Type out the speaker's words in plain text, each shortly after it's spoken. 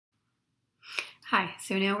Hi,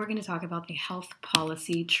 so now we're going to talk about the health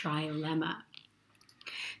policy trilemma.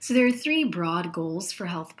 So there are three broad goals for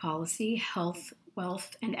health policy: health,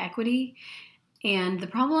 wealth, and equity. And the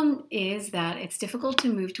problem is that it's difficult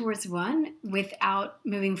to move towards one without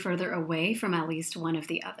moving further away from at least one of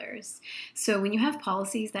the others. So when you have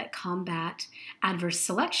policies that combat adverse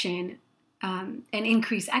selection and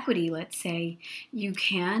increase equity, let's say, you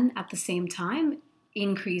can at the same time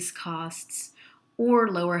increase costs or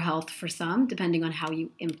lower health for some, depending on how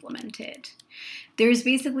you implement it. There's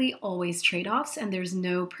basically always trade-offs, and there's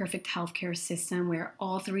no perfect healthcare system where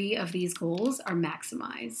all three of these goals are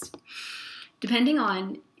maximized. Depending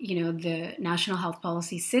on, the national health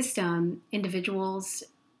policy system, individuals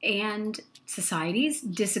and societies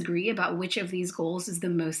disagree about which of these goals is the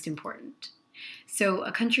most important. So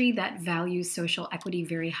a country that values social equity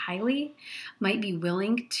very highly might be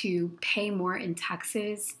willing to pay more in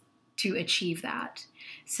taxes to achieve that.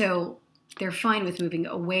 So they're fine with moving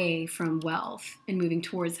away from wealth and moving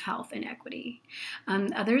towards health and equity.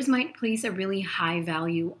 Others might place a really high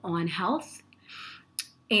value on health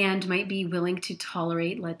and might be willing to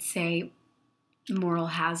tolerate, let's say, moral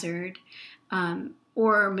hazard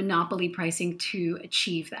or monopoly pricing to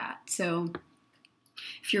achieve that. So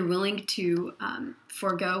if you're willing to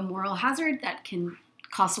forego moral hazard, that can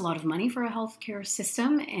cost a lot of money for a healthcare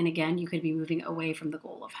system. And again, you could be moving away from the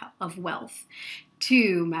goal of wealth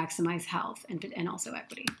to maximize health and also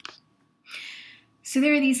equity. So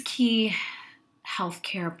there are these key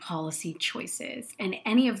healthcare policy choices, and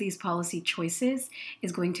any of these policy choices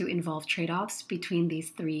is going to involve trade-offs between these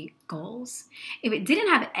three goals. If it didn't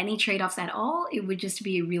have any trade-offs at all, it would just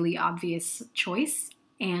be a really obvious choice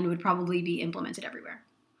and would probably be implemented everywhere.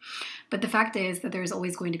 But the fact is that there's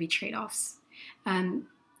always going to be trade-offs.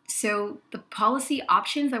 So the policy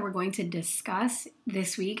options that we're going to discuss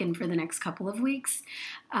this week and for the next couple of weeks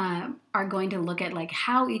are going to look at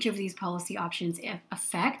how each of these policy options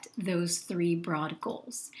affect those three broad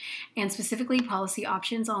goals. And specifically policy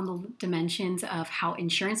options on the dimensions of how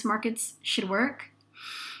insurance markets should work,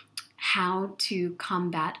 how to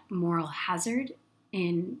combat moral hazard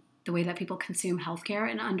in the way that people consume healthcare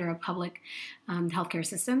and under a public healthcare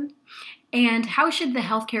system, and how should the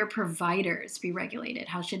healthcare providers be regulated?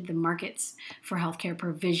 How should the markets for healthcare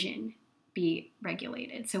provision be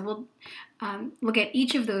regulated? So we'll look at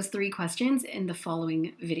each of those three questions in the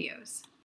following videos.